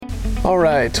All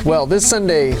right, well, this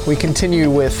Sunday we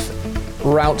continue with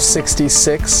Route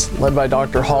 66, led by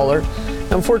Dr. Haller.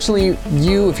 Unfortunately,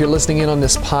 if you're listening in on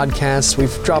this podcast,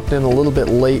 we've dropped in a little bit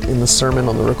late in the sermon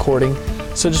on the recording,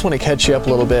 so I just want to catch you up a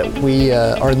little bit. We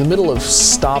are in the middle of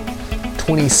stop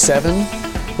 27,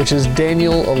 which is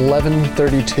Daniel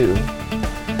 11:32.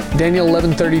 Daniel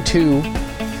 11:32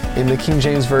 in the King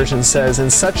James Version says,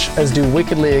 "And such as do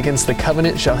wickedly against the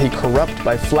covenant shall he corrupt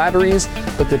by flatteries,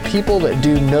 but the people that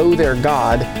do know their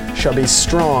God shall be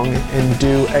strong and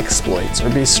do exploits," or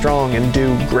be strong and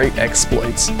do great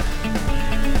exploits.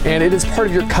 And it is part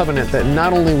of your covenant that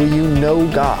not only will you know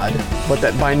God, but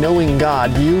that by knowing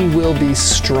God, you will be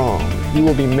strong. You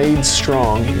will be made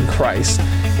strong in Christ,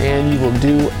 and you will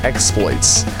do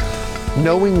exploits.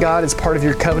 Knowing God is part of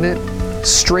your covenant.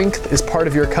 Strength is part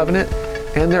of your covenant.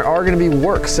 And there are going to be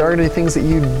works, there are going to be things that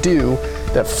you do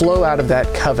that flow out of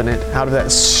that covenant, out of that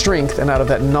strength, and out of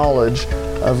that knowledge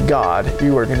of God.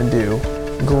 You are going to do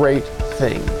great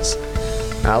things.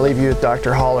 Now, I'll leave you with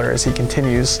Dr. Haller as he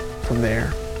continues from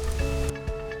there.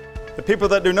 The people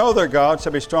that do know their God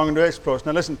shall be strong and do exploits.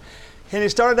 Now listen, and he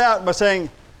started out by saying,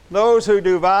 those who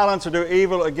do violence or do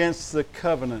evil against the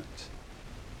covenant.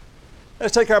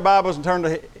 Let's take our Bibles and turn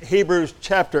to Hebrews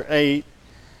chapter 8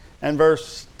 and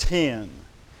verse 10.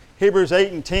 Hebrews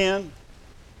 8 and 10.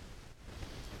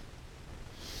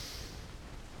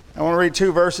 I want to read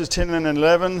two verses, 10 and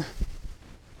 11.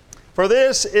 "For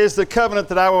this is the covenant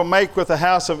that I will make with the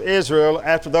house of Israel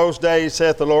after those days,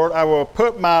 saith the Lord. I will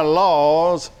put my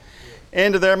laws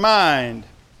into their mind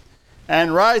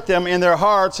and write them in their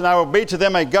hearts, and I will be to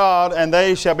them a God, and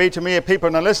they shall be to me a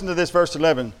people." Now listen to this, verse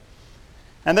 11.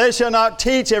 "And they shall not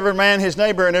teach every man his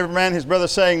neighbor and every man his brother,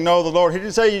 saying, Know the Lord." He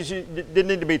didn't say you didn't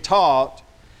need to be taught.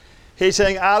 He's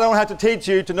saying, I don't have to teach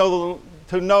you to know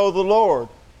the Lord.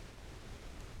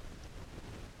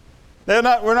 We're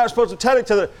not supposed to tell each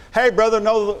other, hey brother,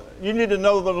 you need to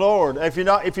know the Lord. If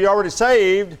you're already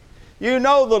saved, you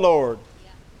know the Lord.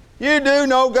 Yeah. You do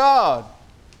know God.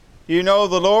 You know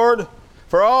the Lord,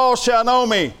 for all shall know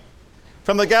me.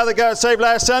 From the guy that got saved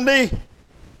last Sunday,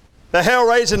 the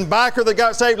hell-raising biker that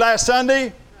got saved last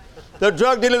Sunday, the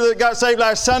drug dealer that got saved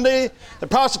last Sunday, the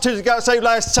prostitute that got saved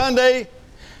last Sunday,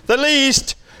 the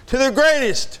least to the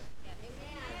greatest.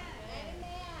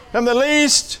 From the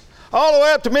least all the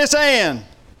way up to Miss Ann.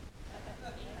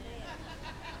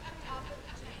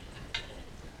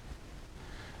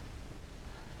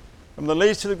 From the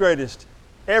least to the greatest,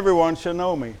 everyone shall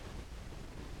know me.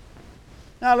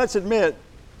 Now let's admit,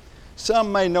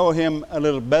 some may know him a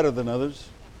little better than others,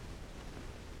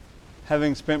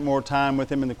 having spent more time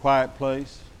with him in the quiet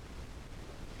place.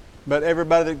 But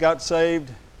everybody that got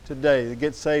saved today, that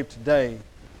gets saved today,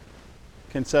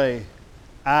 can say,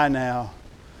 I now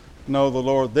know the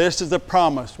Lord. This is the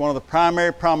promise, one of the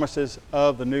primary promises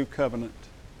of the new covenant,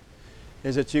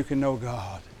 is that you can know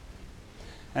God.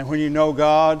 And when you know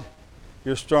God,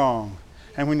 you're strong.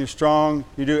 And when you're strong,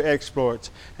 you do exploits.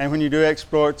 And when you do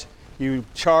exploits, you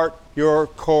chart your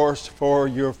course for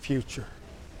your future.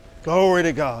 Glory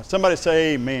to God. Somebody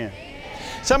say amen.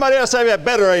 Somebody else say that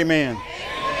better, amen.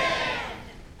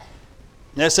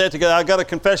 Let's say it together. I've got a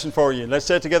confession for you. Let's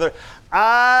say it together.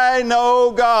 I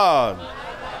know God.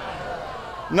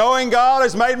 Knowing God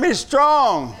has made me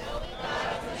strong.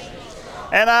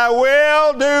 And I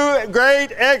will do great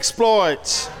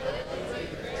exploits.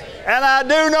 And I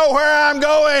do know where I'm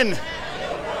going.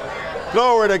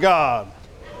 Glory to God.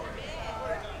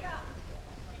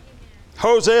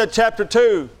 Hosea chapter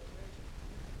 2.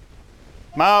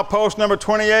 Milepost number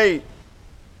 28.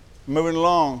 Moving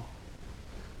along.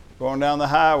 Going down the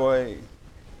highway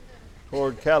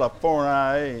toward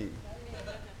California.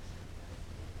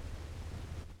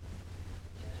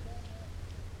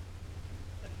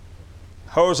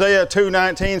 Hosea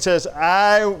 2:19 says,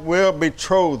 I will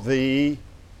betroth thee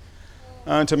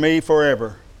unto me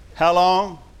forever. How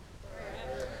long?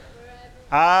 Forever.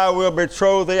 I will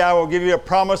betroth thee. I will give you a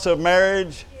promise of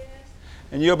marriage,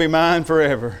 and you'll be mine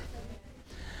forever.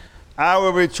 I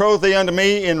will betroth thee unto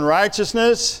me in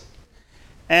righteousness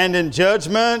and in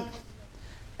judgment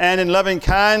and in loving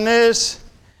kindness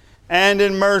and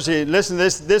in mercy. Listen,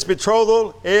 this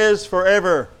betrothal is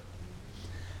forever.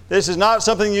 This is not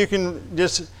something you can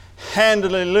just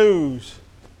handily lose.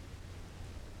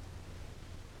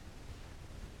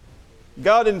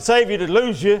 God didn't save you to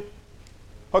lose you.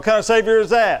 What kind of Savior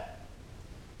is that?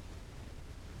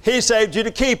 He saved you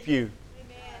to keep you.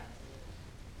 Amen.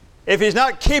 If He's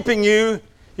not keeping you,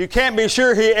 you can't be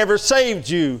sure He ever saved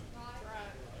you.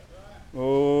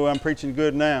 Oh, I'm preaching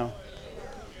good now.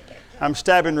 I'm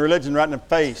stabbing religion right in the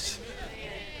face.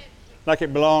 Like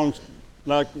it belongs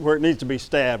like where it needs to be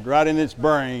stabbed, right in its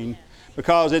brain,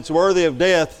 because it's worthy of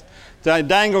death to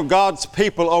dangle God's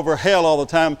people over hell all the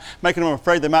time, making them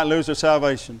afraid they might lose their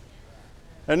salvation.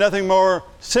 There's nothing more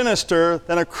sinister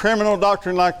than a criminal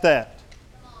doctrine like that.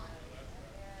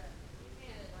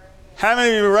 How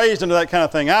many of you were raised into that kind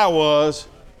of thing? I was.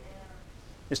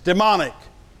 It's demonic.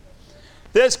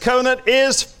 This covenant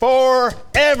is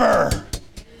forever.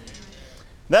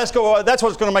 That's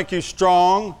what's going to make you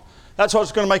strong. That's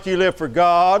what's going to make you live for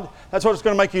God. That's what's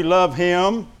going to make you love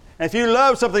Him. And if you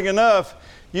love something enough,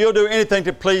 you'll do anything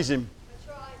to please Him. That's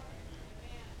right.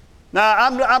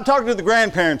 Now, I'm talking to the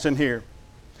grandparents in here.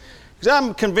 Because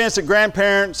I'm convinced that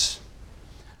grandparents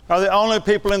are the only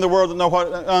people in the world that know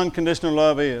what unconditional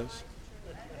love is.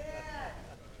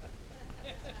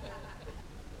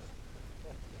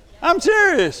 I'm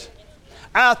serious.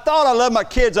 I thought I loved my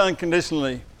kids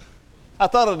unconditionally. I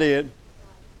thought I did.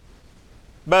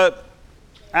 But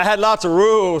I had lots of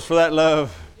rules for that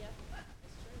love.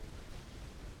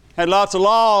 Had lots of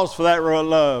laws for that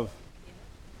love.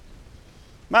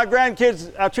 My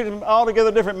grandkids, I treated them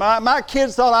altogether different. My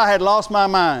kids thought I had lost my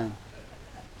mind.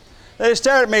 They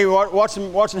stared at me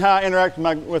watching how I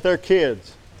interacted with their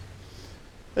kids.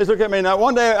 They just looked at me. Now,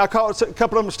 one day I caught a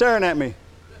couple of them staring at me.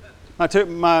 I took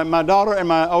my daughter and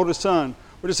my oldest son.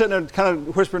 We're just sitting there kind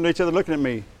of whispering to each other, looking at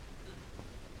me.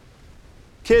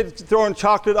 Kids throwing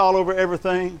chocolate all over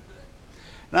everything.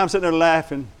 And I'm sitting there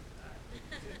laughing.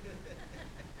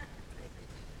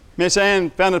 Miss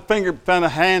Ann found a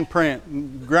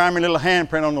handprint, grimy little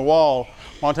handprint on the wall.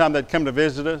 One time they'd come to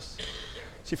visit us.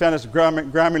 She found this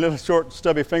grimy little short,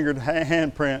 stubby-fingered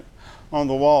handprint on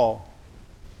the wall.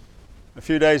 A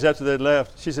few days after they'd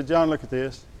left, she said, "John, look at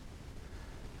this."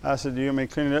 I said, "Do you want me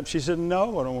to clean it up?" She said,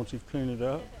 "No, I don't want you to clean it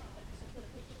up.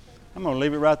 I'm going to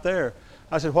leave it right there."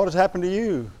 I said, "What has happened to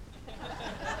you?"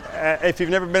 If you've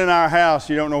never been in our house,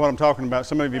 you don't know what I'm talking about.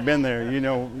 Some of you have been there. You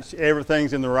know,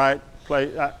 everything's in the right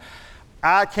place.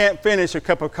 I can't finish a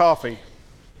cup of coffee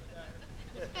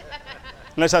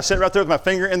unless I sit right there with my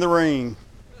finger in the ring.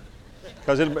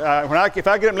 Because if I get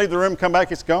up and leave the room and come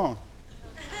back, it's gone.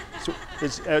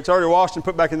 It's already washed and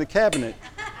put back in the cabinet.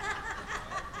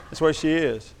 That's where she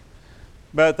is.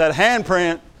 But that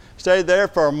handprint stayed there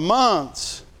for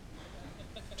months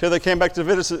till they came back to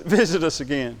visit us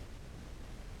again,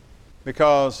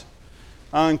 because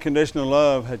unconditional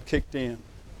love had kicked in.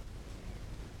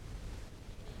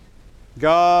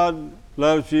 God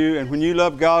loves you, and when you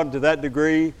love God to that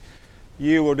degree,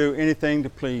 you will do anything to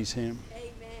please Him.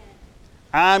 Amen.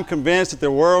 I'm convinced that the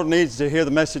world needs to hear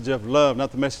the message of love,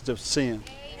 not the message of sin.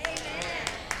 Amen.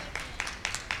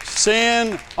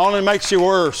 Sin only makes you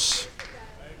worse.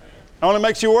 Only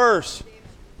makes you worse.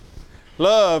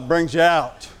 Love brings you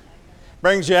out.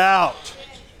 Brings you out.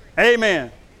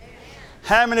 Amen.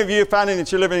 How many of you are finding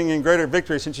that you're living in greater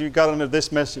victory since you got under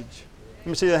this message? Let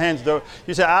me see the hands, though.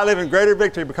 You say, "I live in greater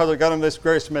victory because I got under this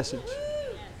grace message."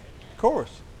 Of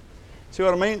course. See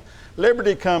what I mean?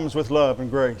 Liberty comes with love and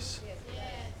grace.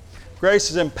 Grace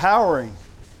is empowering.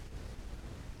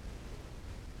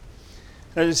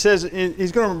 And it says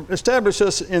He's going to establish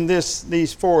us in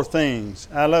these four things.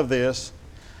 I love this.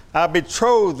 "I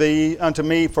betroth thee unto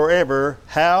me forever."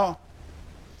 How?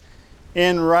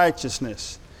 In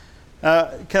righteousness.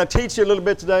 Can I teach you a little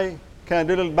bit today? Can I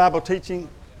do a little Bible teaching?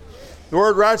 The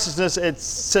word righteousness, it's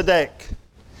tzedek.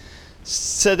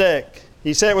 Tzedek.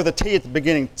 You say it with a T at the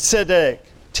beginning. Tzedek.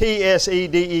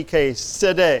 T-S-E-D-E-K.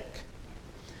 Tzedek.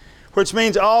 Which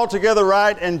means altogether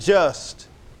right and just.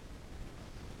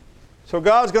 So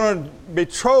God's going to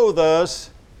betroth us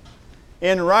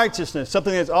in righteousness,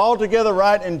 something that's altogether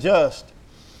right and just.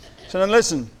 So now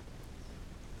listen,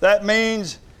 that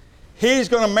means He's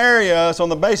going to marry us on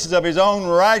the basis of His own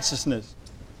righteousness.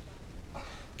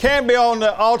 Can't be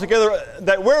altogether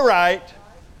that we're right,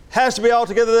 has to be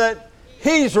altogether that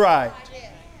He's right.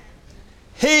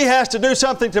 He has to do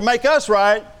something to make us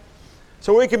right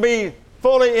so we can be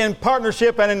fully in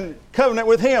partnership and in covenant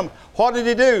with Him. What did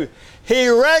He do? He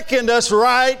reckoned us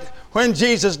right when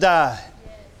Jesus died.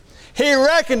 He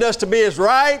reckoned us to be as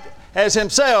right as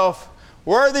Himself,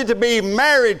 worthy to be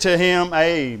married to Him.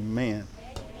 Amen.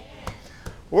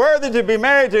 Worthy to be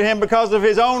married to Him because of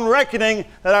His own reckoning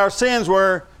that our sins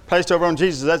were placed over on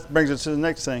Jesus. That brings us to the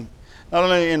next thing. Not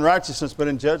only in righteousness, but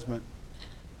in judgment.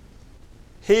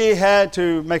 He had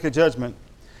to make a judgment.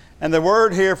 And the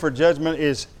word here for judgment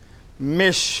is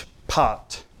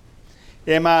mishpat.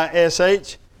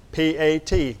 M-I-S-H-P-A-T.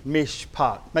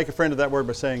 Mishpat. Make a friend of that word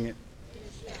by saying it.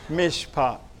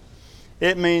 Mishpat.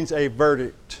 It means a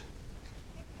verdict.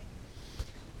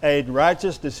 A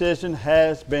righteous decision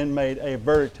has been made. A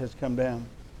verdict has come down.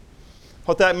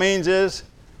 What that means is,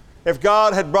 if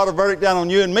God had brought a verdict down on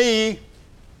you and me,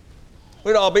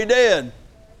 we'd all be dead.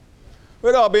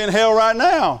 We'd all be in hell right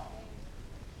now.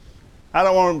 I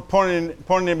don't want to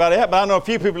point anybody out, but I know a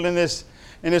few people in this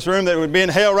room that would be in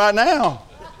hell right now.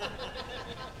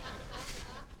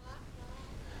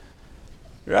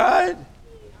 Right?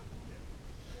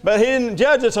 But He didn't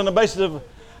judge us on the basis of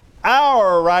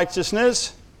our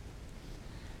righteousness.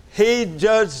 He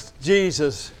judged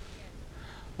Jesus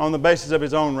on the basis of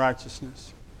His own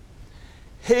righteousness.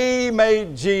 He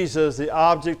made Jesus the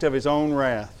object of His own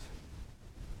wrath.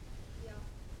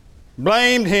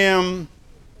 Blamed Him,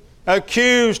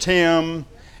 accused Him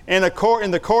in the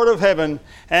court of heaven,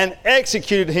 and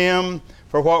executed Him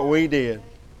for what we did.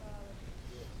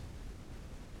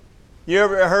 You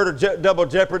ever heard of double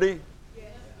jeopardy? Yes.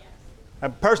 A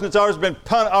person that's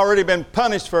already been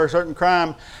punished for a certain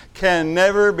crime can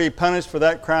never be punished for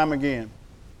that crime again.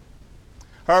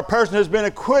 Or a person who's been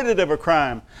acquitted of a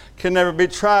crime can never be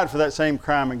tried for that same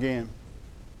crime again.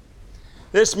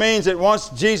 This means that once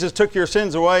Jesus took your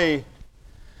sins away,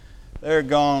 they're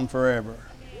gone forever.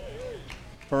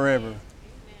 Forever.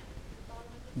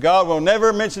 God will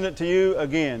never mention it to you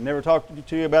again, never talk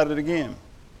to you about it again.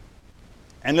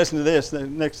 And listen to this, the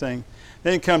next thing.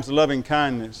 Then comes the loving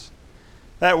kindness.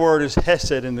 That word is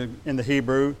hesed in the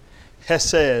Hebrew.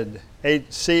 Hesed.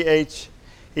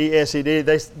 C-H-E-S-E-D.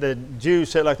 The Jews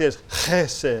say it like this.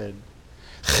 Chesed.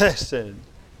 Chesed.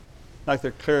 Like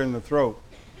they're clearing the throat.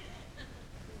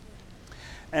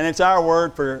 And it's our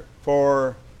word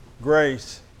for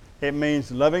grace. It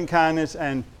means loving kindness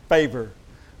and favor.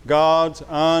 God's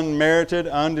unmerited,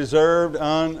 undeserved,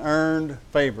 unearned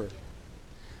favor.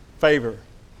 Favor.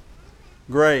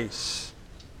 Grace.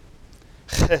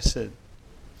 Chesed.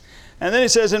 And then he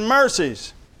says in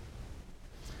mercies.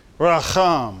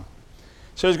 Racham.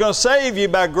 So He's going to save you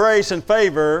by grace and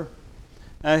favor.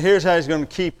 And here's how He's going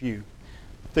to keep you.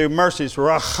 Through mercies.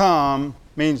 Racham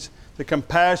means the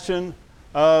compassion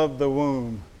of the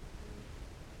womb.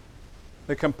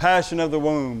 The compassion of the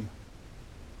womb.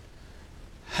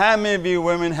 How many of you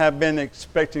women have been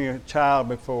expecting a child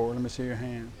before? Let me see your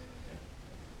hand.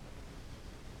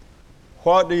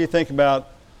 What do you think about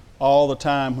all the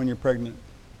time when you're pregnant?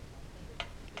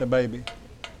 The baby.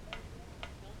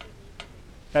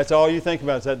 That's all you think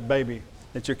about is that baby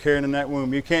that you're carrying in that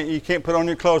womb. You can't put on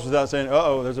your clothes without saying,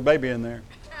 uh-oh, there's a baby in there.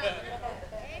 Amen.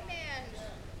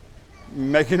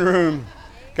 Making room.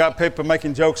 Got people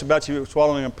making jokes about you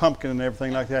swallowing a pumpkin and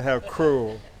everything like that. How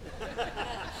cruel.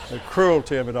 The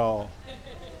cruelty of it all.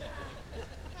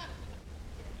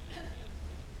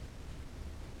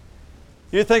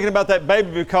 You're thinking about that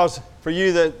baby because for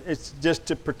you that it's just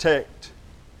to protect.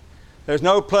 There's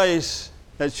no place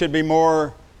that should be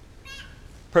more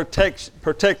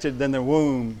protected than the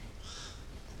womb.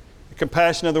 The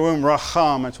compassion of the womb,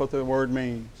 racham, that's what the word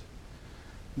means.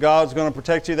 God's going to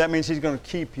protect you. That means He's going to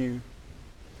keep you.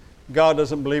 God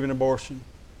doesn't believe in abortion.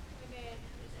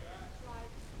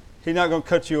 He's not going to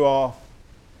cut you off.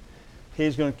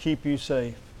 He's going to keep you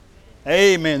safe.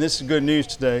 Amen. This is good news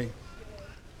today.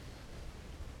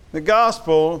 The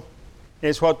gospel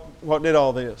is what did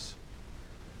all this.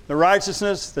 The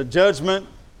righteousness, the judgment,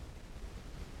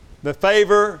 the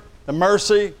favor, the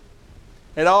mercy,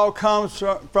 it all comes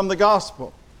from the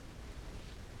gospel.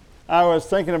 I was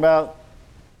thinking about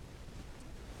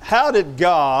how did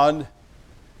God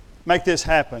make this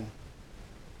happen?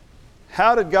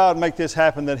 How did God make this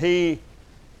happen that He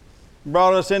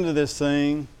brought us into this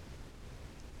thing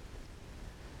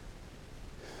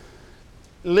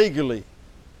legally?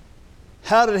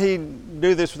 How did He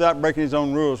do this without breaking His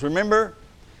own rules? Remember,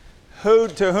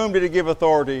 to whom did He give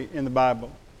authority in the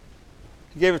Bible?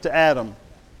 He gave it to Adam.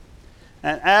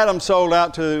 And Adam sold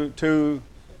out to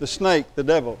the snake, the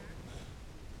devil.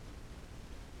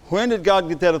 When did God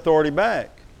get that authority back?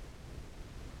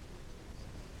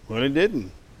 Well, He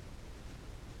didn't.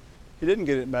 He didn't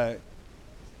get it back.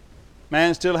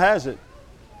 Man still has it.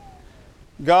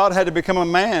 God had to become a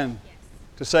man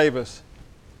to save us.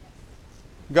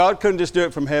 God couldn't just do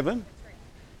it from heaven.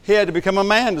 He had to become a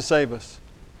man to save us.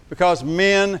 Because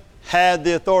men had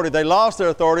the authority. They lost their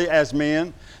authority as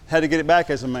men, had to get it back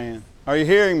as a man. Are you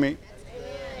hearing me?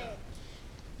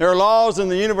 There are laws in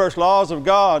the universe, laws of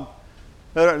God,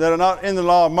 that are not in the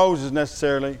law of Moses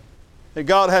necessarily, that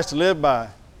God has to live by.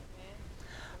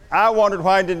 I wondered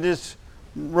why He didn't just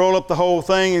roll up the whole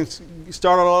thing and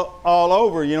start all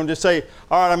over. Just say,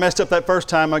 all right, I messed up that first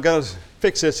time. I got to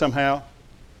fix this somehow.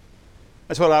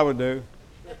 That's what I would do.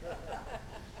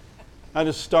 I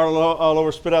just start all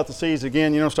over, spit out the seeds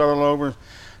again, start all over.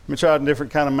 Let me try a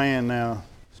different kind of man now.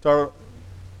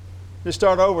 Just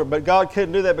start over. But God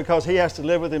couldn't do that because he has to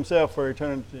live with himself for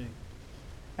eternity.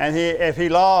 And if he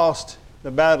lost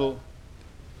the battle,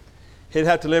 he'd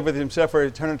have to live with himself for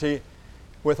eternity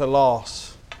with a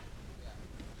loss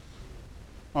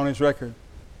on his record.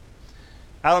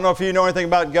 I don't know if you know anything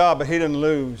about God, but he didn't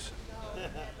lose.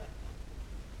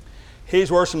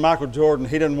 He's worse than Michael Jordan.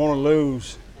 He doesn't want to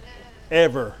lose.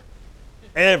 Ever.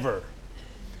 Ever.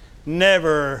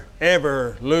 Never,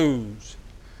 ever lose.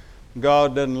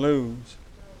 God doesn't lose.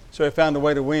 So he found a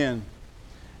way to win.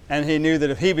 And he knew that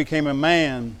if he became a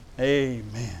man,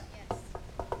 amen,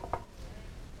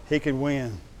 he could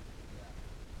win.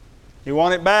 He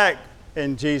won it back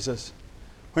in Jesus.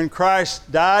 When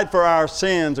Christ died for our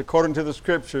sins according to the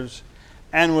Scriptures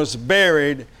and was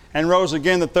buried and rose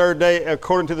again the third day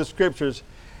according to the Scriptures,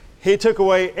 he took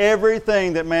away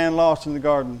everything that man lost in the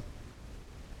garden.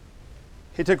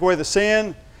 He took away the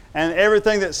sin and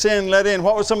everything that sin let in.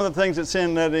 What were some of the things that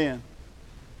sin let in?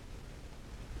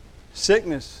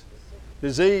 Sickness,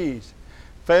 disease,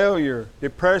 failure,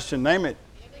 depression, name it.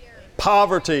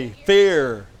 Poverty,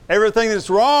 fear. Everything that's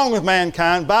wrong with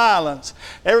mankind, violence,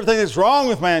 everything that's wrong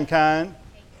with mankind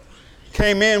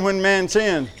came in when man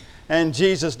sinned. And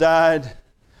Jesus died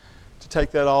to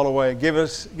take that all away. Give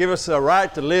us a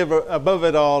right to live above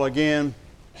it all again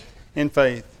in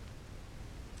faith.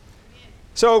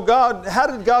 So how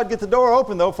did God get the door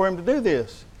open, though, for him to do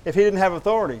this if he didn't have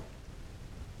authority?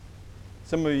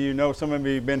 Some of you know, some of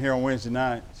you have been here on Wednesday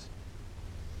nights.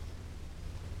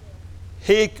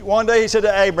 One day he said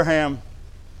to Abraham,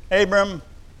 Abraham,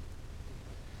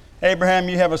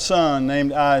 you have a son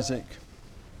named Isaac,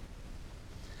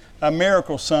 a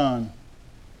miracle son,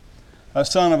 a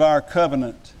son of our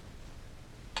covenant.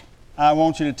 I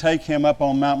want you to take him up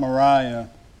on Mount Moriah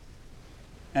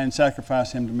and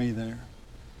sacrifice him to me there.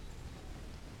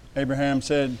 Abraham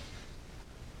said,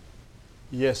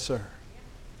 yes, sir.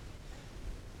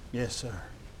 Yes, sir.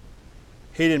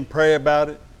 He didn't pray about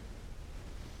it.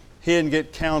 He didn't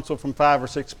get counsel from 5 or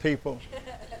 6 people.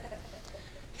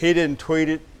 He didn't tweet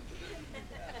it.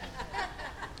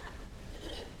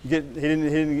 He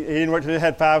didn't wait till it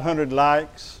had 500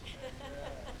 likes.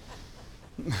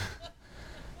 If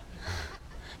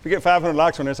we get 500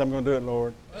 likes on this, I'm going to do it,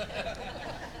 Lord.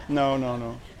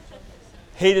 No.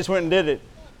 He just went and did it.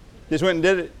 Just went and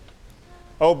did it.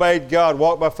 Obeyed God.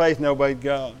 Walked by faith and obeyed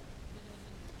God.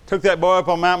 Took that boy up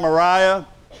on Mount Moriah.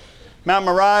 Mount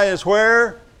Moriah is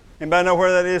where? Anybody know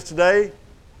where that is today?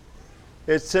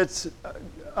 It sits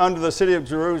under the city of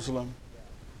Jerusalem.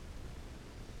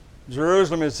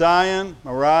 Jerusalem is Zion,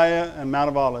 Moriah, and Mount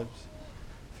of Olives.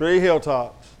 3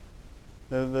 hilltops.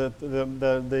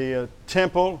 The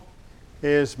temple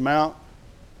is Mount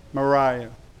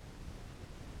Moriah.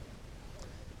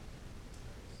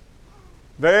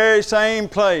 Very same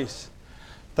place,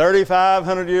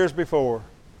 3,500 years before,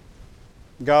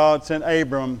 God sent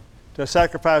Abram to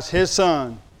sacrifice his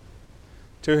son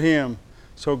to him,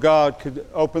 so God could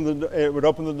it would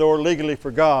open the door legally for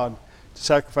God to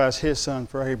sacrifice his son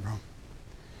for Abram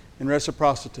in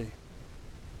reciprocity.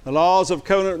 The laws of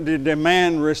covenant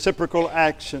demand reciprocal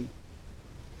action.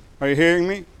 Are you hearing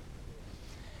me?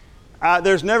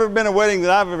 There's never been a wedding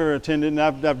that I've ever attended, and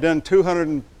I've done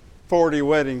 240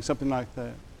 weddings, something like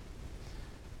that.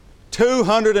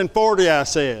 240, I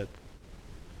said.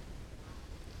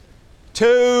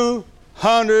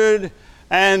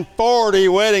 240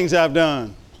 weddings I've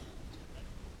done.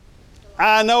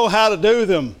 I know how to do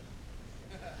them.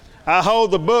 I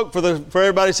hold the book for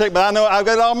everybody's sake, but I know I've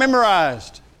got it all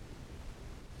memorized.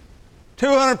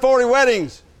 240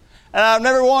 weddings. And I've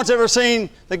never once ever seen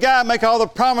the guy make all the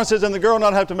promises and the girl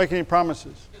not have to make any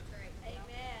promises. Amen.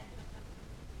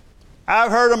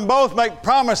 I've heard them both make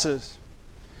promises.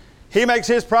 He makes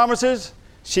his promises,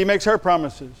 she makes her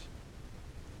promises.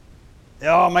 They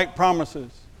all make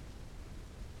promises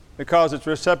because it's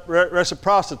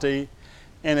reciprocity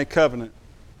in a covenant.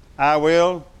 I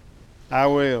will. I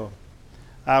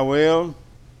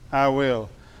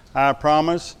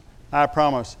promise.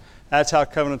 That's how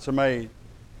covenants are made.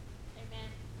 Amen.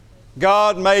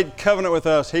 God made covenant with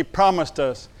us. He promised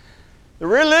us. The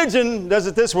religion does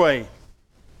it this way.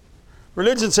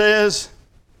 Religion says,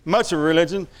 much of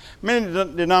religion, many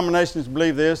denominations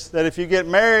believe this, that if you get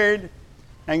married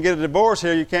and get a divorce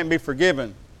here, you can't be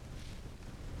forgiven.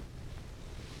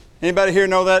 Anybody here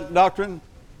know that doctrine?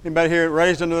 Anybody here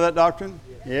raised under that doctrine?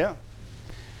 Yeah.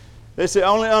 They say the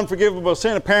only unforgivable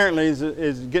sin apparently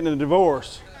is getting a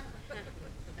divorce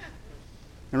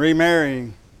and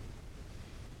remarrying.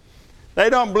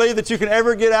 They don't believe that you can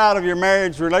ever get out of your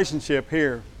marriage relationship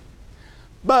here.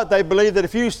 But they believe that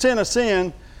if you sin a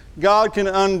sin, God can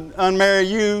unmarry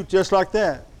you just like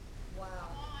that.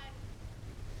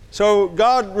 So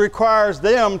God requires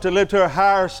them to live to a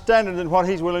higher standard than what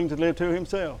He's willing to live to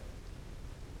Himself.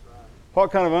 What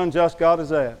kind of unjust God is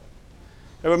that?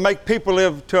 It would make people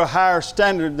live to a higher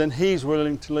standard than He's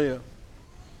willing to live.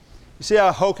 You see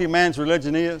how hokey man's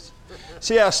religion is?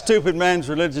 See how stupid man's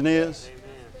religion is?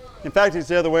 In fact, it's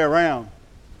the other way around.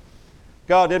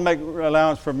 God did make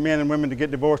allowance for men and women to get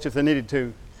divorced if they needed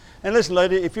to. And listen,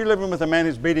 lady, if you're living with a man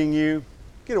who's beating you,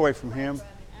 get away from him.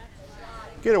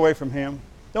 Get away from him.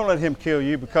 Don't let him kill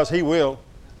you, because he will.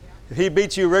 If he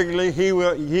beats you regularly, he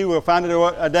will find it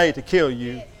a day to kill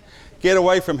you. Get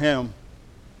away from him.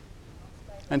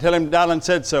 And tell him Dylan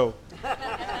said so.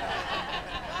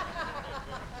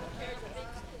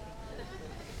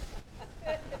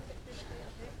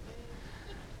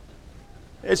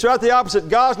 It's right the opposite.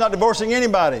 God's not divorcing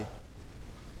anybody.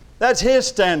 That's His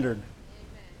standard.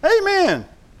 Amen.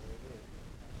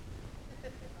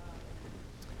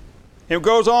 It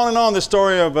goes on, the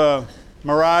story of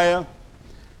Moriah.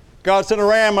 God sent a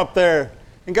ram up there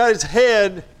and got his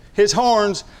head, his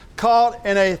horns, caught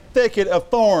in a thicket of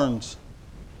thorns.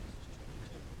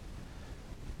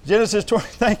 Genesis 20,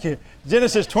 thank you.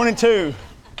 Genesis 22.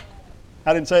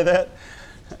 I didn't say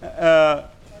that.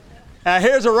 Now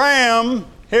here's a ram,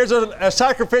 here's a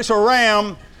sacrificial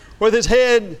ram with his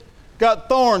head got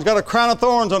thorns, got a crown of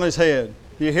thorns on his head.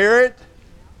 You hear it?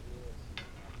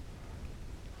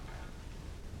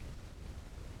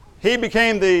 He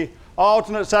became the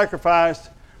alternate sacrifice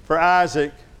for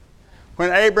Isaac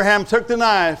when Abraham took the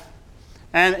knife,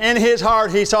 and in his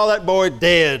heart he saw that boy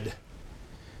dead.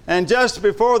 And just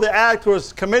before the act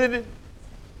was committed,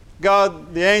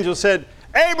 God, the angel said,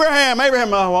 Abraham,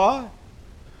 Abraham, what?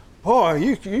 Boy,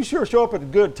 you sure show up at a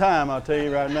good time, I'll tell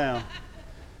you right now.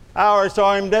 I already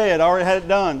saw him dead. I already had it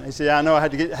done. He said, I know I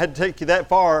had to take you that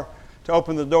far to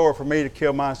open the door for me to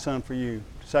kill my son for you,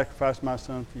 to sacrifice my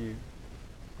son for you.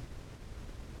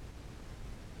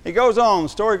 It goes on. The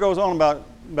story goes on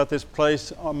about this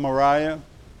place on Moriah.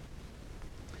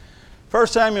 1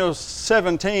 Samuel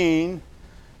 17,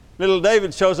 little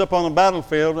David shows up on the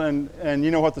battlefield, and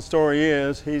you know what the story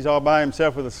is. He's all by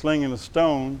himself with a sling and a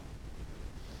stone.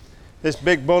 This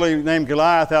big bully named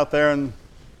Goliath out there and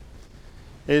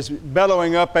is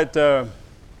bellowing up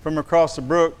from across the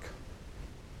brook,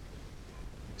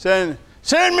 saying,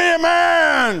 send me a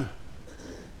man!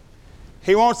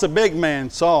 He wants the big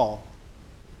man, Saul.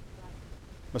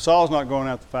 But Saul's not going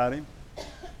out to fight him.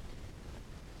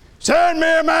 Send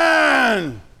me a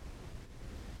man!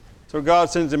 So God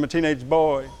sends him a teenage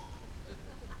boy.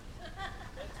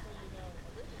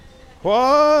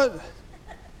 What?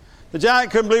 The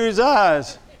giant couldn't believe his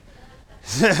eyes.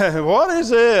 What is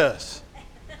this?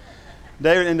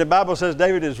 David, and the Bible says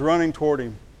David is running toward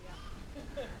him.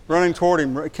 Running toward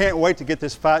him. Can't wait to get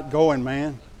this fight going,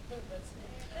 man.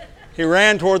 He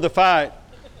ran toward the fight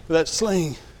with that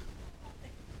sling.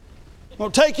 I'm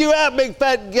going to take you out, big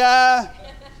fat guy.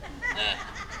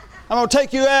 I'm going to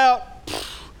take you out.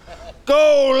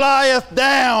 Go lieth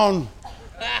down.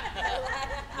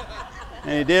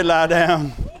 And he did lie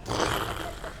down.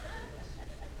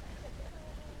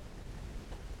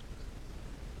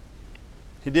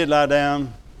 He did lie down.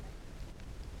 And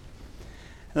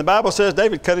the Bible says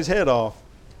David cut his head off.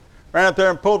 Ran up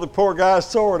there and pulled the poor guy's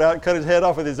sword out and cut his head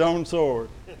off with his own sword.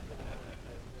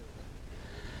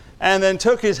 And then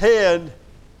took his head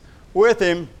with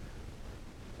him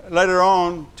later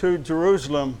on to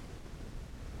Jerusalem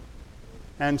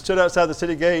and stood outside the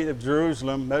city gate of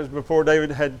Jerusalem. That was before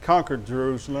David had conquered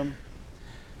Jerusalem.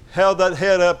 Held that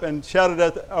head up and shouted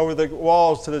over the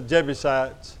walls to the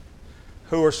Jebusites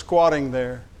who were squatting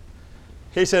there.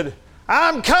 He said,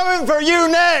 I'm coming for you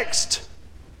next.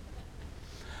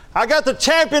 I got the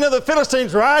champion of the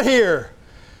Philistines right here.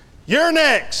 You're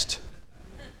next.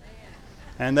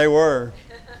 And they were.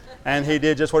 And he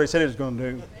did just what he said he was going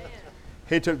to do.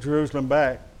 He took Jerusalem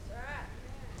back.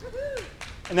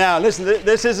 Now, listen,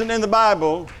 this isn't in the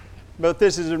Bible, but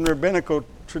this is in rabbinical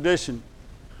tradition.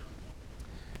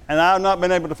 And I've not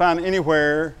been able to find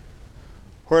anywhere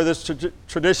where this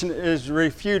tradition is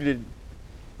refuted.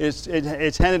 It's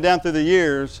handed down through the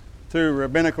years through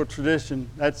rabbinical tradition.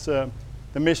 That's the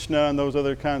Mishnah and those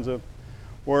other kinds of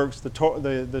works, the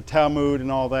Talmud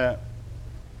and all that.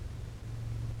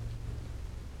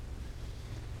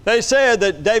 They said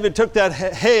that David took that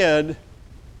head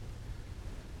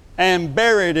and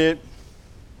buried it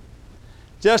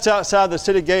just outside the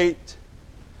city gate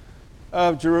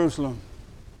of Jerusalem.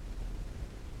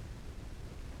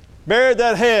 Buried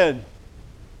that head.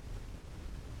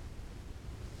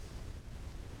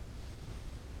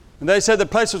 And they said the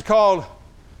place was called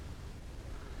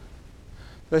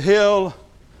the Hill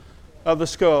of the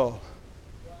Skull.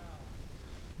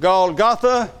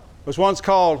 Golgotha was once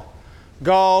called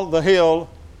Gol, the hill,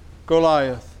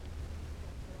 Goliath.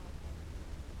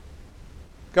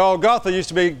 Golgotha used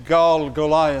to be Gol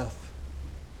Goliath.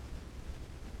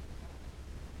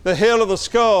 The hill of the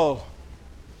skull.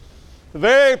 The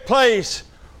very place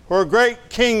where great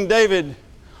King David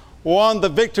won the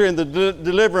victory and the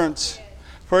deliverance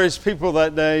for his people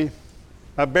that day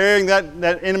by burying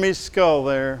that enemy's skull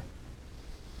there.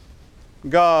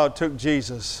 God took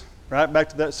Jesus right back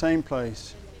to that same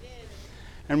place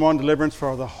and won deliverance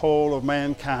for the whole of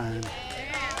mankind.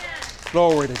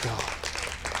 Glory to God.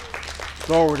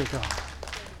 Glory to God.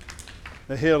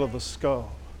 The hill of the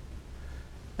skull.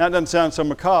 That doesn't sound so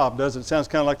macabre, does it? It sounds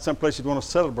kind of like some place you'd want to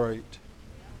celebrate.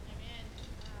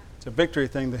 It's a victory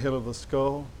thing, the hill of the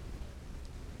skull.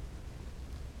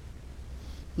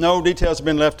 No details have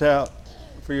been left out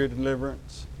for your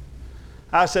deliverance.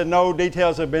 I said no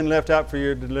details have been left out for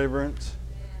your deliverance.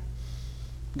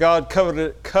 God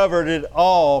covered it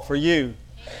all for you.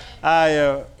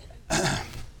 I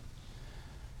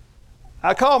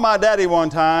called my daddy one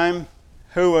time,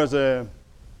 who was a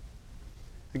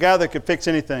guy that could fix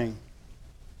anything.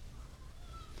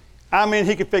 I mean,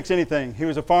 he could fix anything. He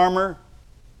was a farmer,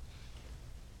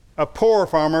 a poor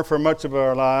farmer for much of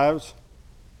our lives.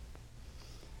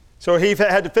 So he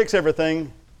had to fix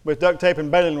everything with duct tape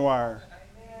and baling wire.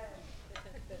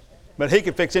 But he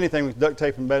could fix anything with duct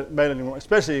tape and baling wire,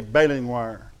 especially baling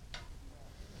wire.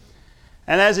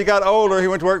 And as he got older, he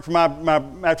went to work for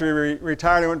after he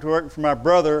retired, he went to work for my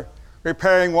brother,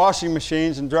 repairing washing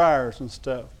machines and dryers and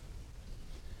stuff.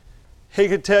 He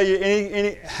could tell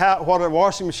you what a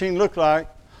washing machine looked like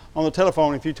on the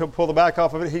telephone. If you pull the back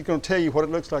off of it, he's going to tell you what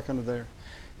it looks like under there.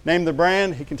 Name the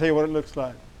brand, he can tell you what it looks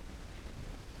like.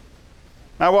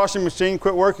 My washing machine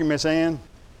quit working, Miss Ann.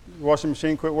 The washing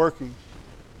machine quit working.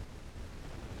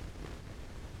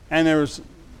 And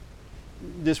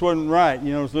just wasn't right.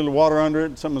 You know, there was a little water under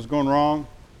it, something was going wrong.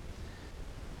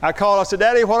 I called, I said,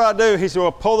 Daddy, what do I do? He said,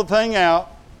 well, pull the thing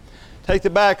out, take the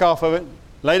back off of it,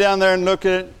 lay down there and look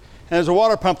at it, and there's a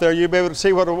water pump there. You'll be able to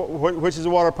see which is a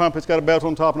water pump. It's got a belt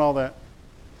on top and all that.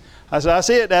 I said, I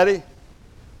see it, Daddy.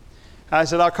 I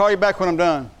said, I'll call you back when I'm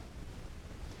done.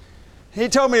 He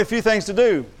told me a few things to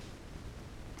do.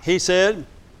 He said,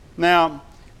 now,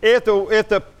 if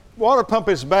the water pump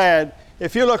is bad,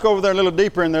 if you look over there a little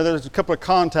deeper in there, there's a couple of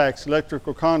contacts,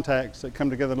 electrical contacts that come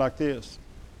together like this.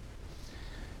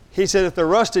 He said if they're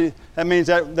rusty, that means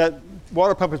that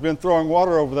water pump has been throwing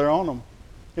water over there on them.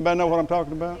 Anybody know what I'm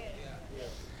talking about? Yeah.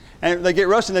 And if they get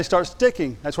rusty and they start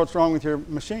sticking, that's what's wrong with your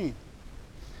machine.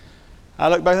 I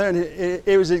looked back there and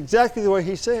it was exactly the way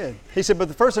he said. He said, but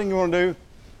the first thing you want to do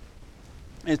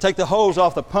is take the hose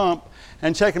off the pump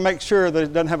and check and make sure that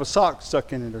it doesn't have a sock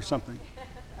stuck in it or something.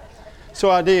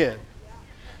 So I did.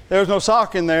 There was no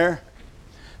sock in there,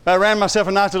 but I ran myself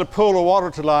a nice little pool of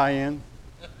water to lie in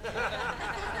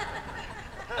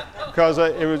because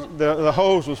the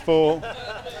hose was full.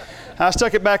 I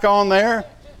stuck it back on there,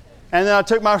 and then I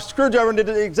took my screwdriver and did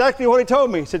exactly what he told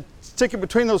me. He said, stick it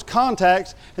between those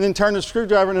contacts and then turn the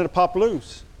screwdriver and it'll pop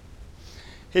loose.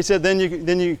 He said, then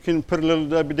you can put a little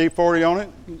WD-40 on it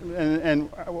and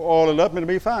oil it up and it'll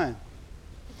be fine.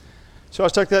 So I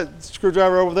stuck that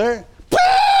screwdriver over there.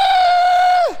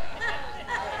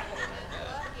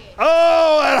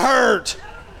 Oh, that hurt.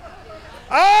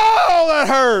 Oh, that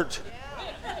hurt.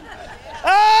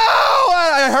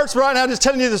 Oh, it hurts right now just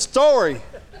telling you the story.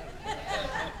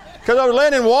 Because I was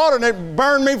laying in water and it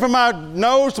burned me from my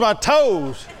nose to my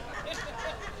toes.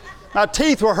 My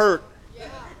teeth were hurt.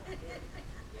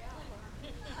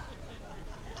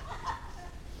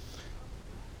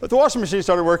 But the washing machine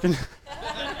started working.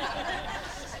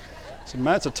 I said,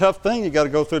 man, it's a tough thing you got to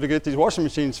go through to get these washing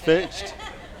machines fixed.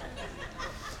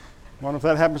 I wonder if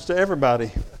that happens to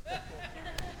everybody.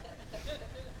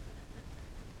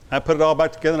 I put it all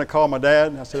back together and I called my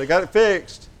dad. I said, I got it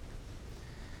fixed.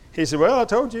 He said, well, I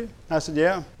told you. I said,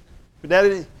 yeah. But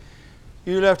Daddy,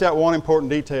 you left out one important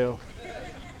detail.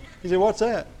 He said, what's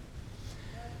that?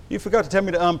 You forgot to tell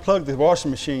me to unplug the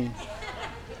washing machine.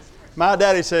 My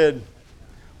daddy said,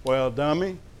 well,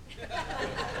 dummy.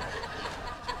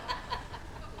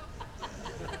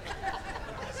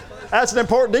 That's an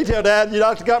important detail, Dad. You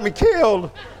got me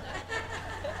killed.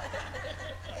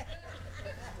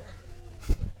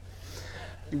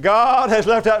 God has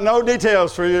left out no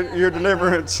details for your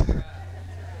deliverance.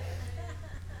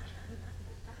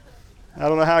 I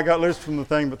don't know how I got loose from the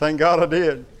thing, but thank God I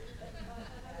did.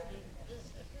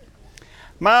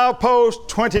 Milepost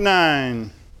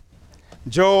 29,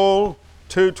 Joel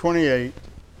 2:28,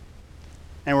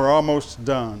 and we're almost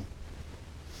done.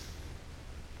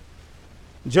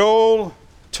 Joel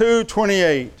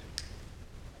 2:28.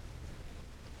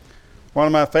 One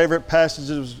of my favorite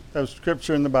passages of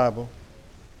Scripture in the Bible.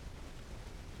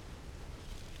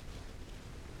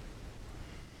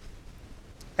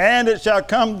 And it shall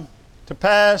come to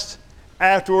pass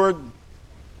afterward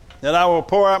that I will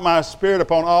pour out my Spirit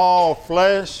upon all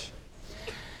flesh,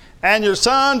 and your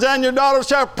sons and your daughters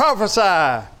shall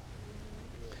prophesy.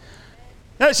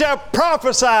 They shall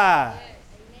prophesy.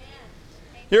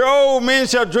 Your old men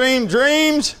shall dream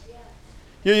dreams.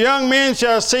 Your young men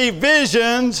shall see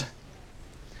visions.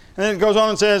 And then it goes on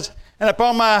and says, and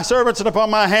upon my servants and upon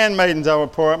my handmaidens I will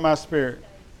pour out my Spirit.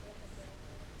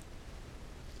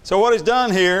 So what he's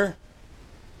done here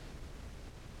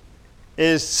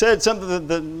is said something that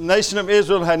the nation of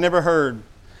Israel had never heard.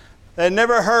 They had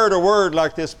never heard a word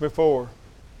like this before.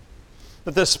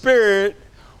 That the Spirit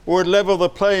would level the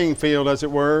playing field, as it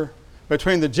were,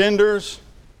 between the genders,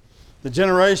 the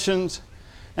generations,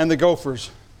 and the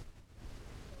gophers,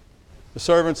 the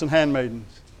servants and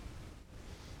handmaidens.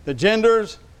 The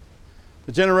genders,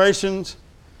 the generations,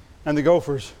 and the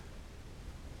gophers.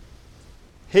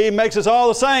 He makes us all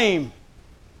the same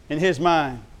in His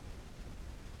mind.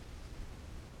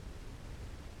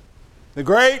 The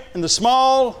great and the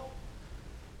small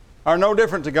are no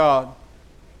different to God.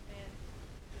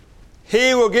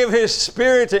 He will give His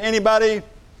Spirit to anybody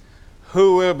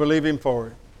who will believe Him for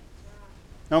it.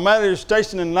 No matter your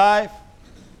station in life,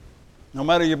 no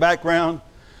matter your background,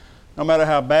 no matter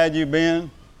how bad you've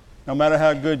been, no matter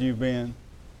how good you've been,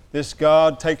 this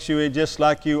God takes you in just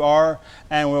like you are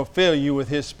and will fill you with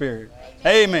His Spirit.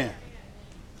 Amen.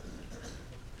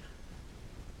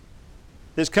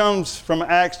 This comes from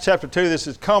Acts chapter 2. This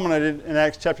is culminated in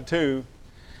Acts chapter 2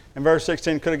 and verse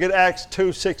 16. Could I get Acts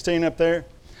 2:16 up there?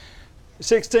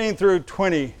 16 through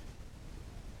 20.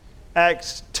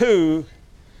 Acts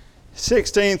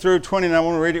 2:16 through 20, and I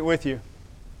want to read it with you.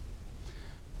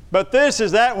 But this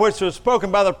is that which was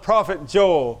spoken by the prophet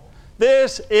Joel.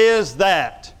 This is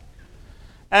that.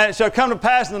 And it shall come to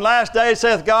pass in the last days,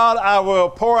 saith God, I will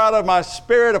pour out of my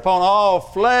Spirit upon all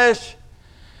flesh,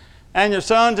 and your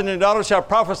sons and your daughters shall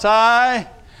prophesy,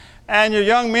 and your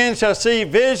young men shall see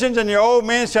visions, and your old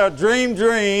men shall dream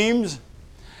dreams.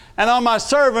 And on my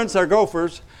servants are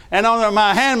gophers, and on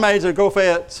my handmaids are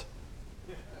gophettes.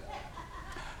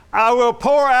 I will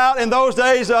pour out in those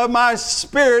days of my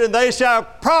Spirit, and they shall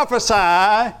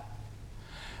prophesy,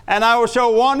 and I will show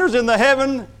wonders in the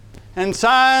heaven and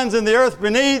signs in the earth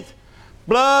beneath,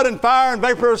 blood and fire and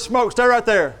vapor of smoke. Stay right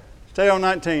there. Stay on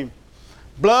 19.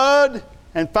 Blood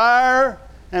and fire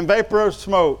and vapor of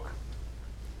smoke.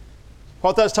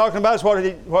 What that's talking about is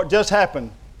what just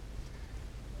happened.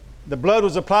 The blood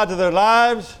was applied to their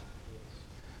lives.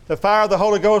 The fire of the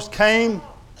Holy Ghost came,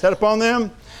 set upon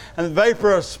them, and the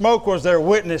vapor of smoke was their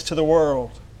witness to the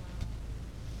world.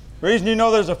 The reason you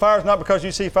know there's a fire is not because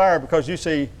you see fire, because you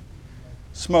see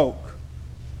smoke.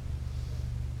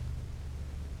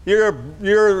 You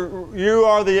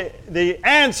are the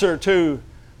answer to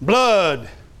blood,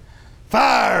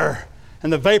 fire,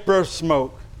 and the vapor of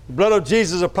smoke. The blood of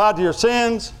Jesus applied to your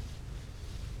sins,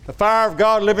 the fire of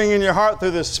God living in your heart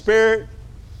through the Spirit,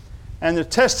 and the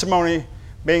testimony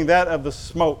being that of the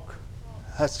smoke.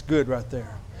 That's good right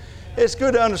there. It's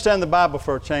good to understand the Bible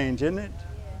for a change, isn't it?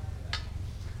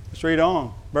 Let's read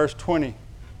on. Verse 20.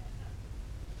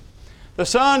 The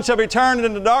sun shall be turned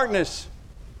into darkness,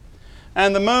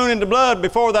 and the moon into blood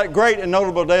before that great and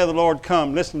notable day of the Lord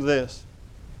come. Listen to this.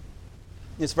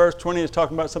 This verse 20 is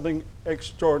talking about something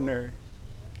extraordinary.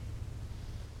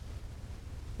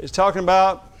 It's talking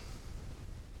about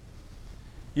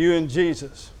you and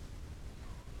Jesus.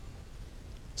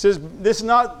 It says this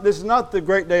is not the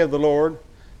great day of the Lord.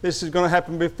 This is going to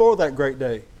happen before that great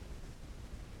day.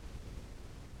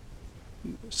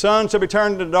 Sun shall be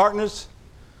turned into darkness,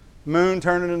 moon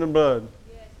turned into blood.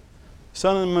 Yes.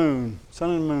 Sun and moon.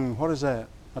 Sun and moon. What is that?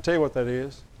 I'll tell you what that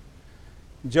is.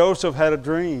 Joseph had a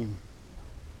dream.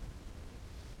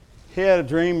 He had a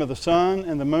dream of the sun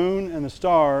and the moon and the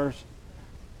stars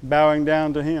bowing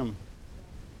down to him.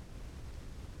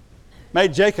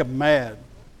 Made Jacob mad.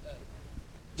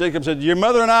 Jacob said, your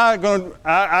mother and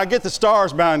I get the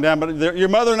stars bowing down, but your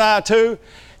mother and I too.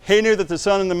 He knew that the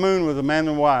sun and the moon were the man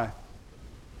and wife.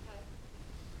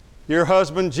 Your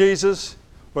husband, Jesus,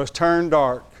 was turned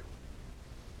dark.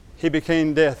 He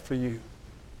became death for you.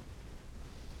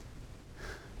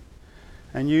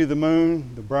 And you, the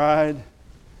moon, the bride,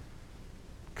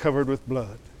 covered with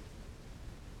blood.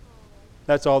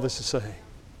 That's all this is saying.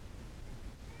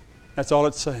 That's all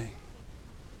it's saying.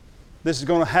 This is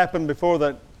going to happen before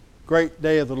that great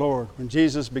day of the Lord. When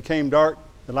Jesus became dark,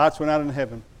 the lights went out in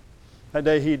heaven. That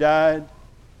day He died.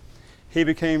 He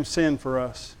became sin for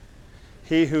us.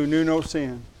 He who knew no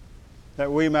sin,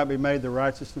 that we might be made the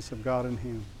righteousness of God in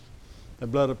him. The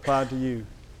blood applied to you,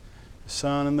 the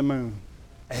sun and the moon.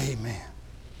 Amen.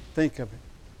 Think of it.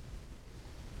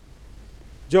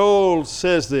 Joel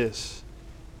says this.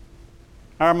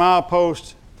 Our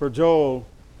milepost for Joel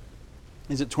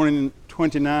is at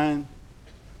 29.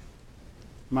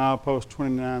 Milepost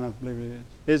 29, I believe it is.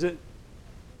 Is it?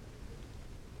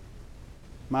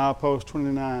 Milepost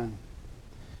 29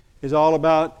 is all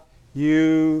about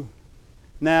you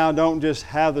now don't just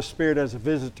have the Spirit as a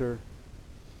visitor.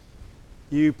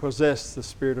 You possess the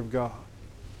Spirit of God.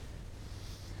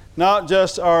 Not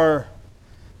just our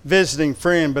visiting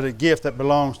friend, but a gift that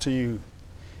belongs to you.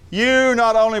 You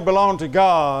not only belong to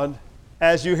God,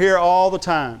 as you hear all the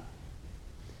time.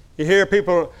 You hear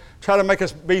people try to make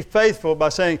us be faithful by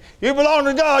saying, you belong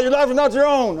to God, your life is not your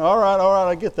own. All right,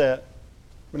 I get that.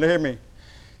 But hear me.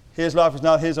 His life is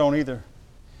not his own either.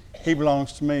 He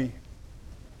belongs to me.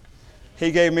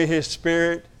 He gave me his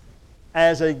Spirit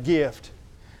as a gift.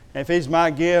 And if he's my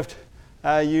gift,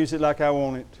 I use it like I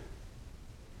want it.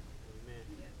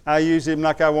 I use him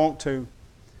like I want to.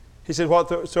 He said,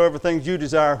 whatsoever things you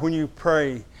desire when you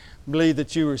pray, believe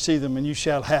that you receive them and you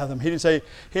shall have them. He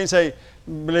didn't say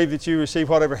believe that you receive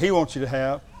whatever he wants you to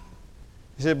have.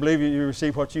 He said believe that you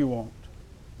receive what you want.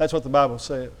 That's what the Bible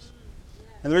says.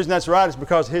 And the reason that's right is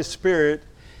because his Spirit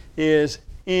is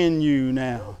in you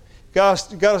now. Got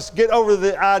to get over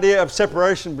the idea of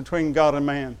separation between God and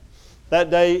man. That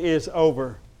day is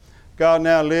over. God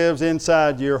now lives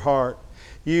inside your heart.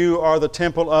 You are the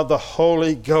temple of the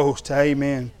Holy Ghost.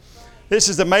 Amen. This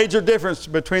is the major difference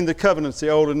between the covenants, the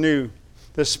old and new.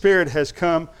 The Spirit has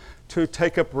come to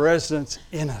take up residence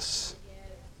in us.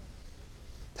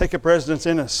 Take up residence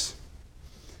in us.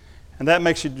 And that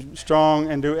makes you strong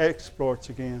and do exploits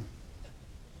again.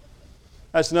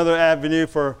 That's another avenue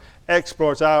for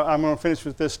exploits. I'm going to finish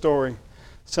with this story.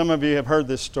 Some of you have heard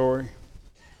this story.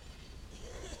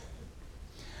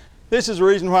 This is the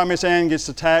reason why Miss Ann gets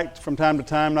attacked from time to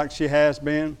time like she has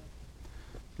been.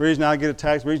 The reason I get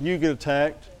attacked, the reason you get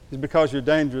attacked is because you're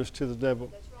dangerous to the devil.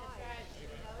 That's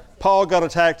right. Paul got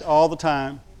attacked all the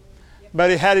time, but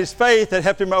he had his faith that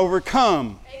helped him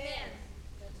overcome. Amen.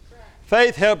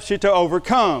 Faith helps you to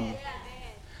overcome. Amen.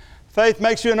 Faith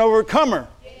makes you an overcomer.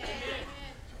 Amen.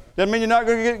 Doesn't mean you're not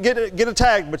going to get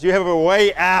attacked, but you have a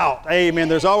way out. Amen.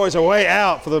 There's always a way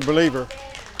out for the believer.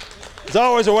 There's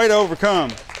always a way to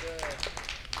overcome.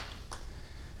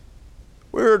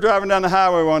 We were driving down the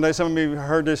highway one day. Some of you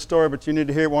heard this story, but you need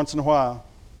to hear it once in a while.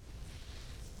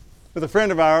 With a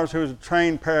friend of ours who was a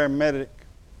trained paramedic.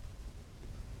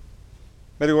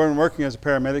 But he wasn't working as a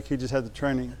paramedic. He just had the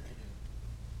training.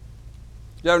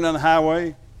 Driving down the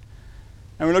highway,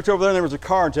 and we looked over there, and there was a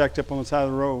car jacked up on the side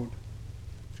of the road.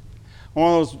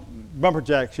 One of those bumper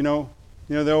jacks, you know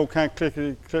the old kind of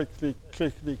clickety, clickety,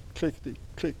 clickety, clickety,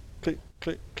 click, click,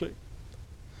 click, click.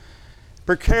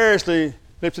 Precariously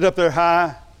lifted up there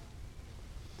high,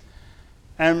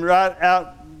 and right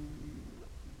out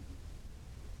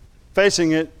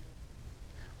facing it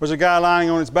was a guy lying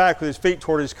on his back with his feet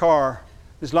toward his car,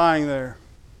 just lying there.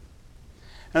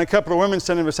 And a couple of women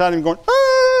standing beside him going,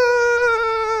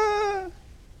 ah!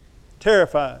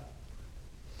 Terrified.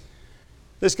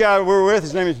 This guy we were with,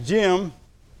 his name is Jim.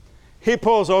 He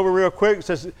pulls over real quick,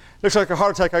 says, looks like a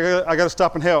heart attack, I got to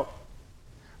stop and help.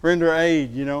 Render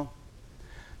aid,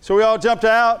 So we all jumped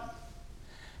out,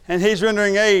 and he's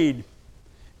rendering aid.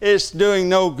 It's doing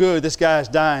no good. This guy's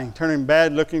dying, turning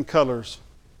bad-looking colors.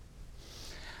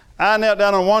 I knelt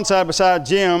down on one side beside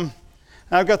Jim, and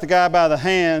I've got the guy by the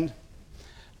hand,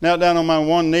 knelt down on my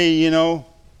one knee, and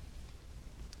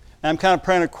I'm kind of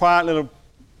praying a quiet little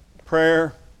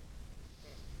prayer.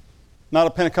 Not a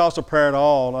Pentecostal prayer at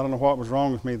all. I don't know what was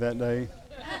wrong with me that day.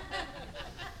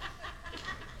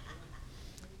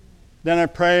 Then I'm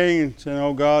praying and saying,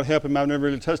 oh God, help him. I've never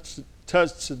really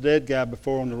touched a dead guy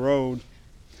before on the road.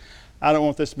 I don't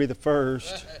want this to be the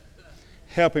first.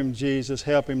 Help him, Jesus.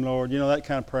 Help him, Lord. That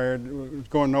kind of prayer. It was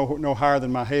going no higher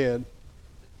than my head.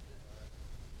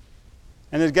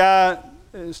 And this guy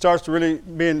starts to really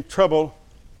be in trouble.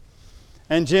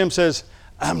 And Jim says,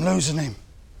 I'm losing him.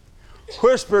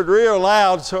 Whispered real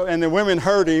loud, and the women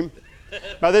heard him.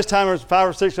 By this time, there was 5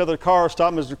 or 6 other cars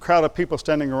stopped. There's a crowd of people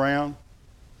standing around.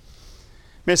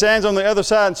 Miss Ann's on the other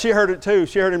side, and she heard it too.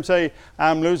 She heard him say,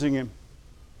 I'm losing him.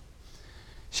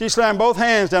 She slammed both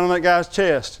hands down on that guy's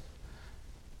chest,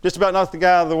 just about knocked the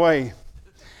guy out of the way.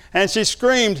 And she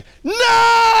screamed,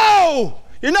 no!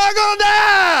 You're not going to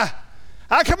die!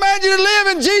 I command you to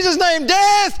live in Jesus' name.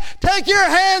 Death, take your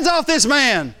hands off this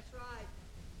man. That's right.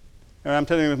 And I'm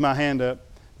telling you with my hand up.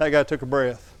 that guy took a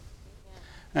breath.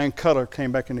 And color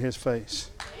came back into his face.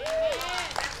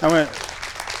 I went,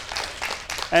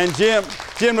 and Jim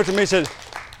looked at me and said,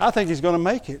 I think he's going to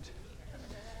make it.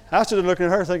 I stood there looking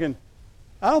at her thinking,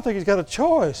 I don't think he's got a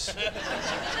choice.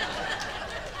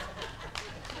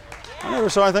 I never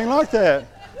saw anything like that.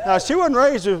 Now, she wasn't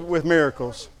raised with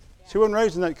miracles. She wasn't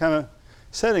raised in that kind of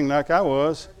setting like I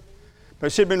was.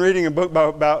 But she'd been reading a book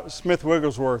about Smith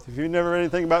Wigglesworth. If you've never read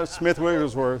anything about Smith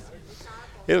Wigglesworth,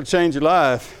 it'll change your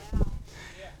life.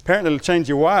 Apparently, it'll change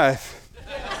your wife.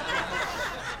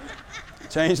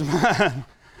 Changed mine.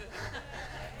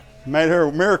 Made her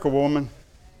a miracle woman.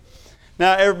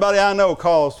 Now, everybody I know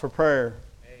calls for prayer.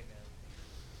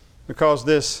 Because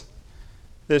this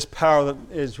power that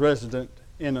is resident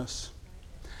in us.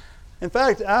 In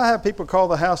fact, I have people call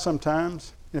the house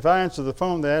sometimes. If I answer the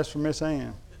phone, they ask for Miss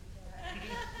Ann.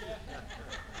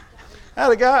 I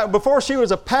had a guy, before she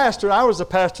was a pastor, I was a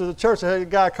pastor of the church. I had a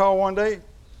guy call one day,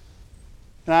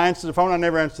 and I answered the phone. I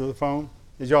never answered the phone,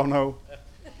 as y'all know.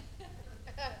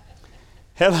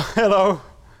 Hello.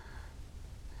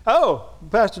 Oh,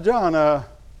 Pastor John. I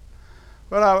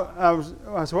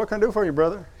said, what can I do for you,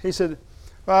 brother? He said,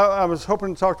 well, I was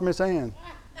hoping to talk to Miss Ann.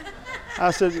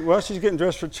 I said, well, she's getting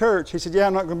dressed for church. He said, yeah,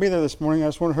 I'm not going to be there this morning. I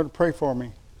just wanted her to pray for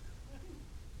me.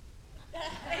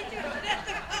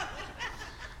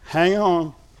 Hang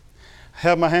on. I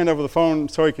held my hand over the phone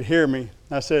so he could hear me.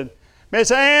 I said, Miss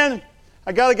Ann,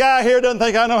 I got a guy here who doesn't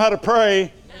think I know how to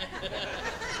pray.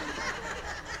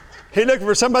 He looking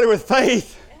for somebody with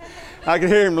faith. I could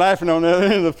hear him laughing on the other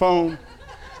end of the phone.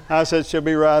 I said, she'll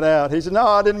be right out. He said, no,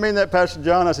 I didn't mean that, Pastor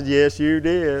John. I said, yes, you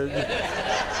did.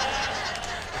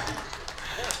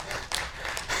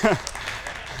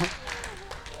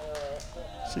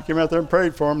 She came out there and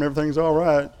prayed for him, and everything's all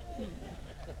right.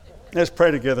 Let's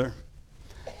pray together.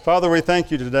 Father, we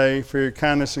thank you today for your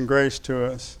kindness and grace to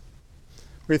us.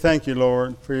 We thank you,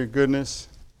 Lord, for your goodness,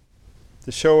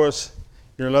 to show us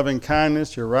your loving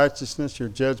kindness, your righteousness, your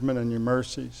judgment, and your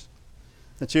mercies,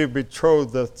 that you have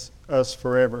betrothed us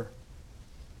forever.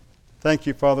 Thank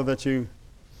you, Father, that you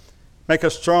make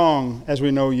us strong as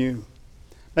we know you.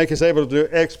 Make us able to do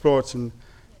exploits and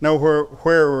know where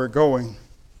we're going.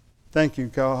 Thank you,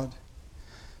 God.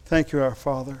 Thank you, our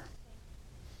Father.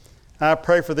 I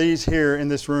pray for these here in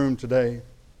this room today.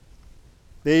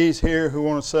 These here who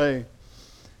want to say,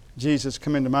 Jesus,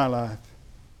 come into my life.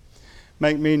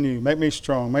 Make me new. Make me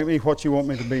strong. Make me what you want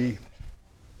me to be.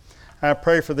 I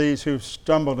pray for these who've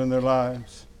stumbled in their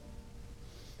lives.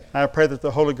 I pray that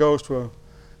the Holy Ghost will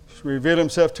reveal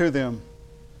himself to them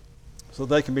so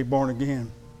they can be born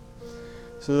again,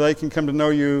 so they can come to know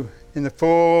you in the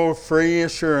full, free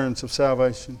assurance of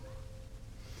salvation.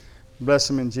 Bless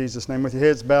them in Jesus' name. With your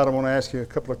heads bowed, I want to ask you a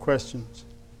couple of questions.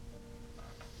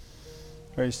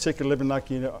 Are you sick of living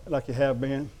like you have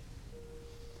been?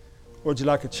 Or would you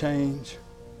like a change?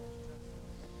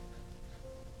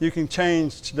 You can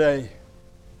change today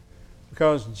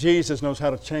because Jesus knows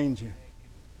how to change you.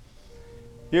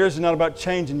 Yours is not about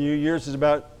changing you. Yours is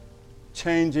about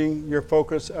changing your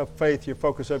focus of faith, your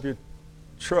focus of your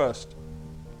trust.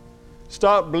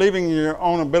 Stop believing in your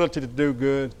own ability to do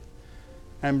good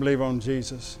and believe on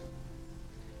Jesus.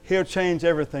 He'll change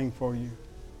everything for you.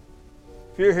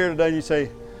 If you're here today and you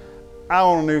say, I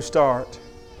want a new start.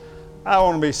 I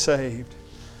want to be saved.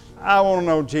 I want to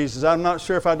know Jesus. I'm not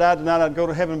sure if I died tonight I'd go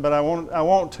to heaven, but I want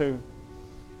to.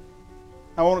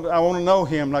 I want to know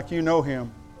him like you know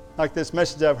him, like this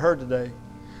message I've heard today.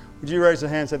 Would you raise a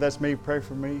hand and say, that's me, pray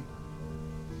for me?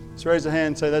 Just raise a hand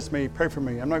and say, that's me, pray for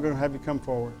me. I'm not going to have you come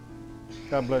forward.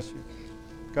 God bless you.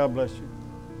 God bless you.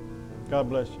 God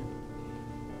bless you.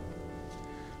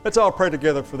 Let's all pray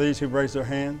together for these who've raised their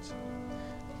hands.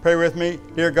 Pray with me.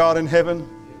 Dear God in heaven,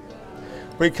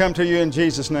 we come to you in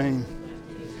Jesus' name.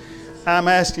 I'm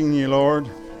asking you, Lord,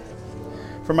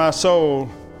 for my soul,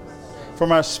 for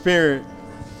my spirit,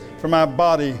 for my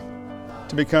body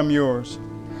to become yours.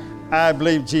 I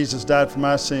believe Jesus died for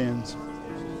my sins.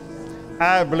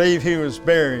 I believe he was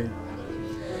buried.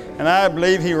 And I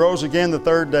believe he rose again the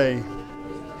third day.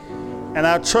 And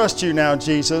I trust you now,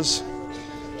 Jesus,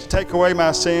 to take away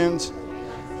my sins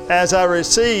as I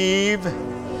receive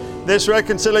this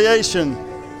reconciliation,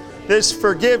 this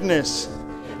forgiveness.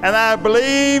 And I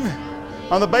believe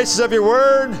on the basis of your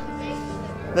word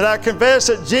that I confess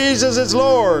that Jesus is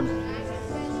Lord,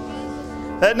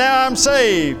 that now I'm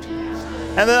saved,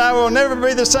 and that I will never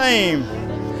be the same.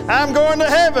 I'm going to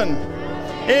heaven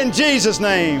in Jesus'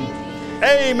 name.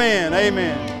 Amen.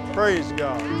 Amen. Praise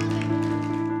God.